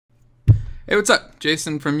Hey, what's up?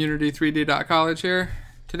 Jason from Unity3D.college here.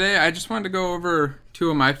 Today I just wanted to go over two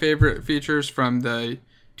of my favorite features from the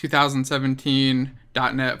 2017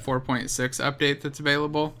 .NET 4.6 update that's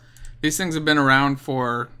available. These things have been around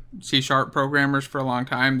for C# programmers for a long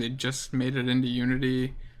time. They just made it into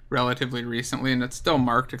Unity relatively recently, and it's still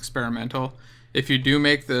marked experimental. If you do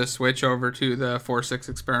make the switch over to the 4.6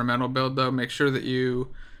 experimental build, though, make sure that you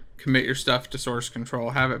commit your stuff to source control,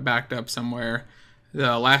 have it backed up somewhere.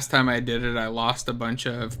 The last time I did it, I lost a bunch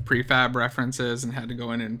of prefab references and had to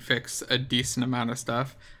go in and fix a decent amount of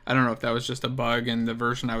stuff. I don't know if that was just a bug in the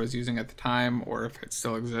version I was using at the time or if it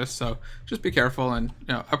still exists. So just be careful and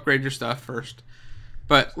upgrade your stuff first.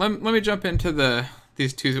 But let me jump into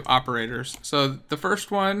these two operators. So the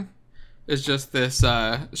first one is just this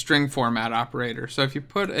string format operator. So if you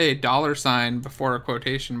put a $ before a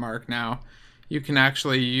quotation mark now, you can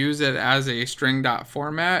actually use it as a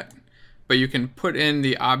string.format. But you can put in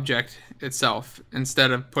the object itself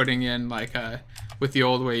instead of putting in like with the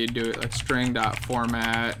old way you do it, like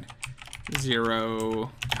string.format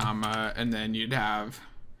 0, comma, and then you'd have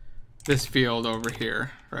this field over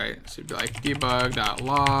here, right? So it'd be like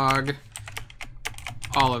debug.log,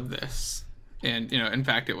 all of this. And in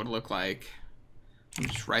fact, it would look like, let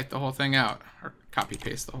me just write the whole thing out or copy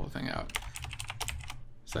paste the whole thing out.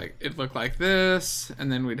 It's like, it'd look like this, and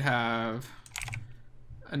then we'd have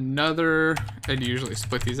another. I'd usually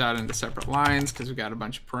split these out into separate lines because we got a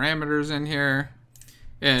bunch of parameters in here,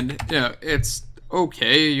 and it's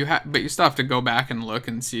okay. But you still have to go back and look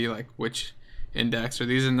and see like which index are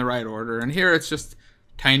these in the right order. And here it's just a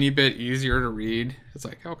tiny bit easier to read. It's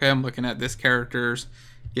like, okay, I'm looking at this character's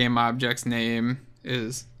game object's name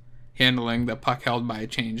is handling the puck held by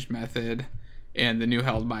changed method, and the new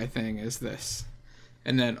held by thing is this.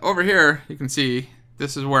 And then over here you can see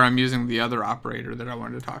this is where I'm using the other operator that I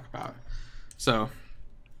wanted to talk about. So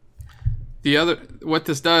what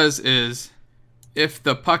this does is if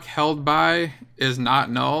the puck held by is not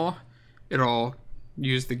null, it'll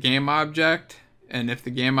use the game object, and if the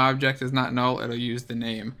game object is not null, it'll use the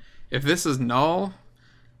name. If this is null,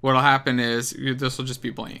 what'll happen is this will just be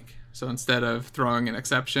blank. So instead of throwing an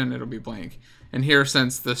exception, it'll be blank. And here,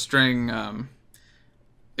 since the string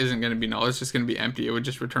isn't going to be null, it's just going to be empty. It would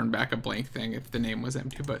just return back a blank thing if the name was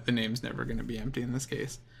empty, but the name's never going to be empty in this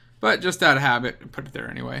case. But just out of habit, put it there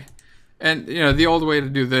anyway. And the old way to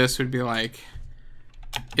do this would be like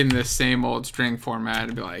in this same old string format,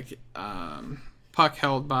 it'd be like puck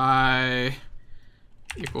held by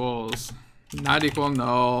equals not equal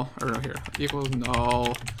null, or no, here equals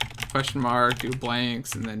null question mark, do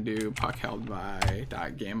blanks, and then do puck held by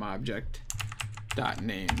dot game object dot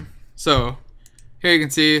name. So here you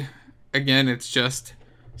can see, again, it's just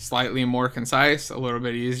slightly more concise, a little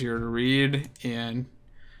bit easier to read, and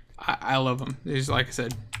I love them. These, like I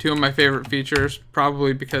said, two of my favorite features,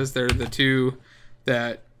 probably because they're the two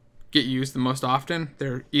that get used the most often.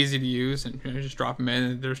 They're easy to use, and just drop them in,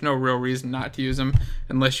 and there's no real reason not to use them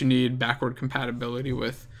unless you need backward compatibility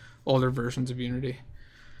with older versions of Unity.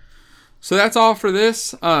 So that's all for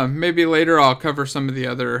this. Maybe later I'll cover some of the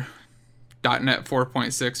other .NET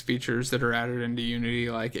 4.6 features that are added into Unity,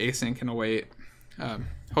 like async and await.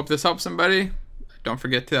 Hope this helps somebody. Don't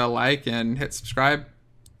forget to like and hit subscribe.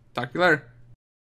 Talk to you later.